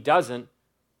 Clearly, he doesn't.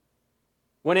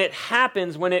 When it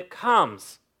happens, when it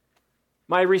comes,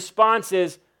 my response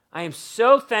is, I am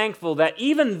so thankful that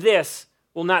even this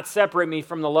will not separate me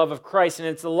from the love of Christ. And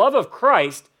it's the love of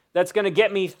Christ that's going to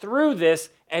get me through this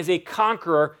as a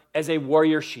conqueror, as a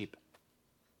warrior sheep.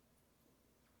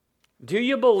 Do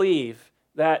you believe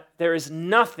that there is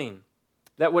nothing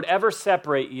that would ever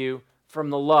separate you from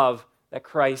the love that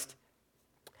Christ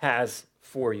has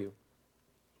for you?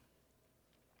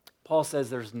 Paul says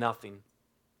there's nothing.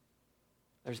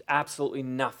 There's absolutely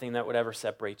nothing that would ever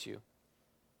separate you.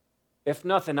 If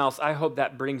nothing else, I hope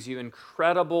that brings you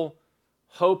incredible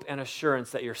hope and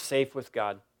assurance that you're safe with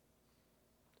God.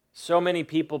 So many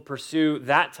people pursue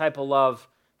that type of love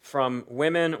from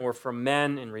women or from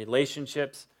men in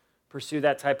relationships, pursue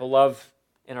that type of love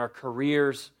in our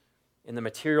careers, in the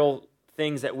material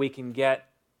things that we can get.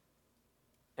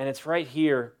 And it's right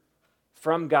here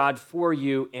from God for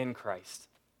you in Christ.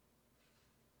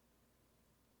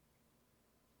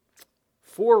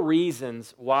 4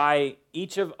 reasons why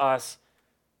each of us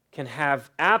can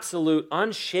have absolute,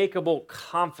 unshakable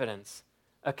confidence,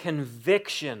 a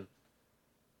conviction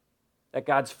that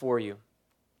God's for you.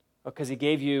 Because he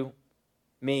gave you,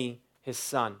 me, his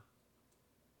son.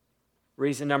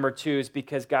 Reason number 2 is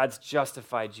because God's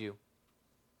justified you,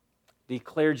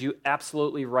 declared you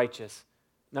absolutely righteous.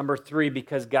 Number 3,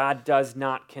 because God does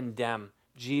not condemn.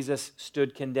 Jesus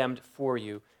stood condemned for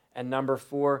you. And number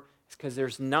 4, it's because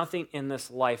there's nothing in this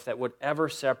life that would ever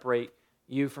separate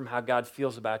you from how God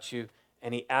feels about you,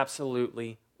 and he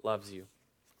absolutely loves you.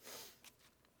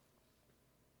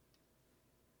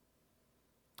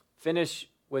 Finish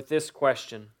with this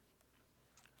question.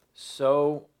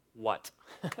 So what?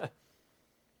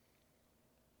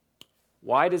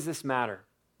 Why does this matter?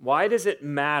 Why does it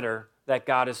matter that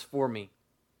God is for me?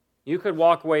 You could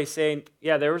walk away saying,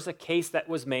 yeah, there was a case that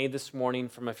was made this morning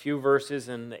from a few verses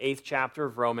in the 8th chapter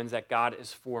of Romans that God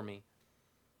is for me.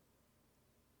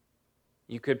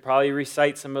 You could probably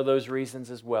recite some of those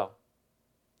reasons as well.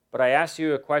 But I asked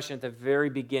you a question at the very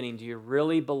beginning. Do you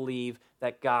really believe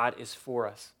that God is for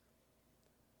us?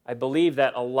 I believe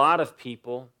that a lot of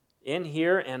people in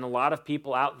here and a lot of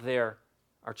people out there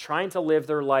are trying to live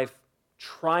their life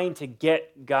trying to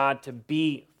get God to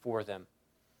be for them.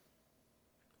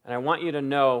 And I want you to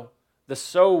know the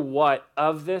so what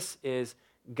of this is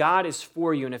God is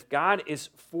for you. And if God is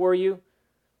for you,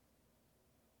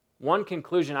 one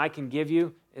conclusion I can give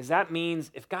you is that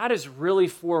means if God is really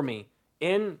for me,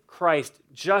 in Christ,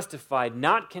 justified,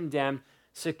 not condemned,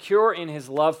 secure in his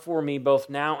love for me both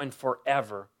now and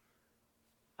forever,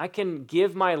 I can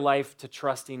give my life to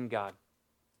trusting God.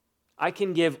 I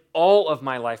can give all of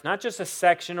my life, not just a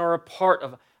section or a part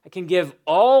of, I can give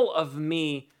all of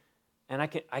me, and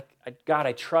God,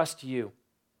 I trust you.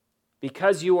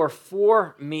 Because you are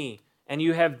for me, and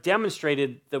you have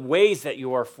demonstrated the ways that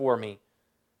you are for me.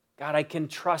 God, I can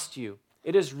trust you.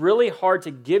 It is really hard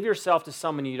to give yourself to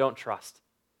someone you don't trust.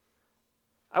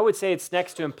 I would say it's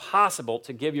next to impossible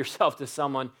to give yourself to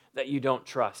someone that you don't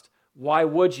trust. Why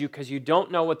would you? Because you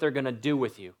don't know what they're going to do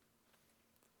with you.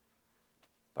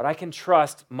 But I can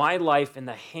trust my life in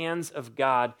the hands of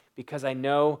God because I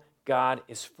know God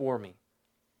is for me.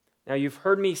 Now, you've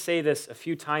heard me say this a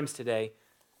few times today.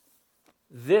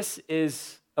 This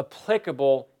is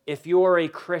applicable if you are a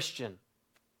Christian.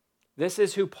 This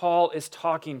is who Paul is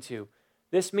talking to.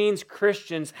 This means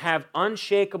Christians have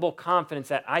unshakable confidence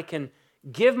that I can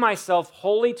give myself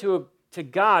wholly to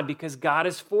God because God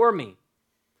is for me.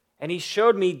 And he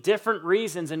showed me different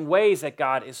reasons and ways that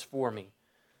God is for me.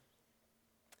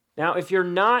 Now, if you're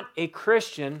not a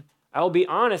Christian, I will be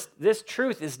honest, this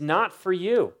truth is not for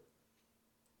you.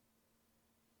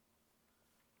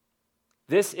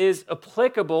 This is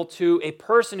applicable to a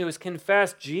person who has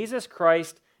confessed Jesus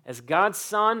Christ as God's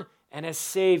Son and as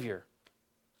Savior.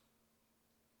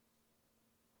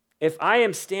 If I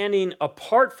am standing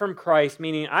apart from Christ,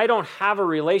 meaning I don't have a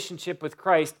relationship with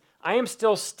Christ, I am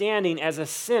still standing as a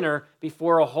sinner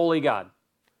before a holy God.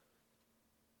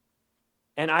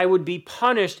 And I would be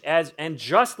punished and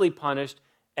justly punished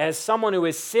as someone who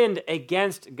has sinned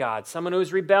against God, someone who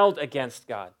has rebelled against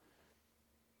God.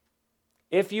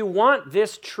 If you want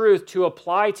this truth to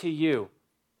apply to you,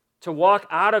 to walk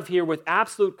out of here with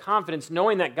absolute confidence,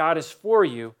 knowing that God is for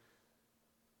you,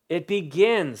 it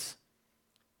begins,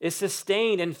 is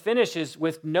sustained, and finishes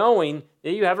with knowing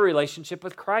that you have a relationship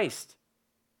with Christ.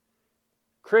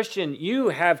 Christian, you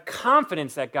have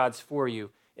confidence that God's for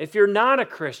you. If you're not a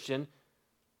Christian,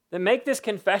 then make this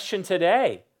confession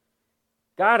today.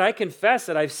 God, I confess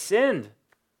that I've sinned,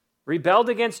 rebelled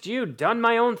against you, done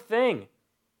my own thing.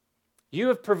 You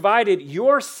have provided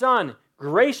your Son,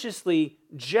 graciously,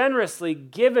 generously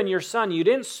given your Son. You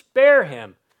didn't spare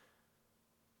him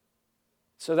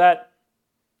so that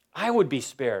I would be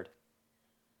spared.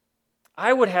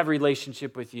 I would have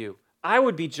relationship with you. I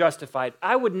would be justified.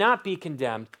 I would not be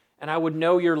condemned, and I would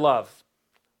know your love,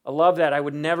 a love that I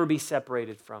would never be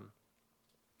separated from.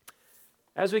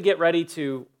 As we get ready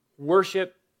to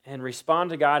worship and respond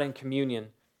to God in communion,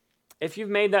 if you've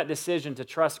made that decision to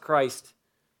trust Christ,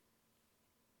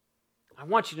 I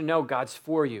want you to know God's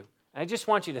for you. And I just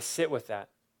want you to sit with that.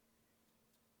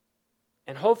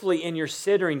 And hopefully in your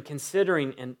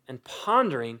considering, and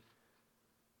pondering,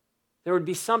 there would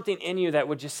be something in you that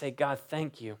would just say, God,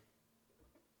 thank you.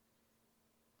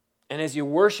 And as you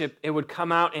worship, it would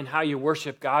come out in how you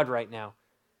worship God right now.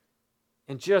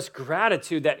 And just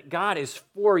gratitude that God is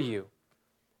for you.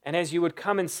 And as you would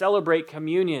come and celebrate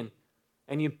communion,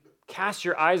 and you cast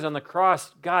your eyes on the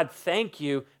cross, God, thank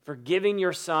you for giving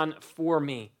your Son for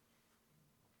me.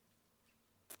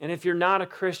 And if you're not a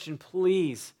Christian,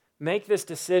 please make this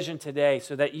decision today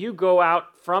so that you go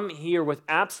out from here with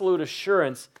absolute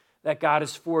assurance that God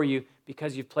is for you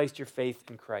because you've placed your faith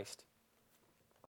in Christ.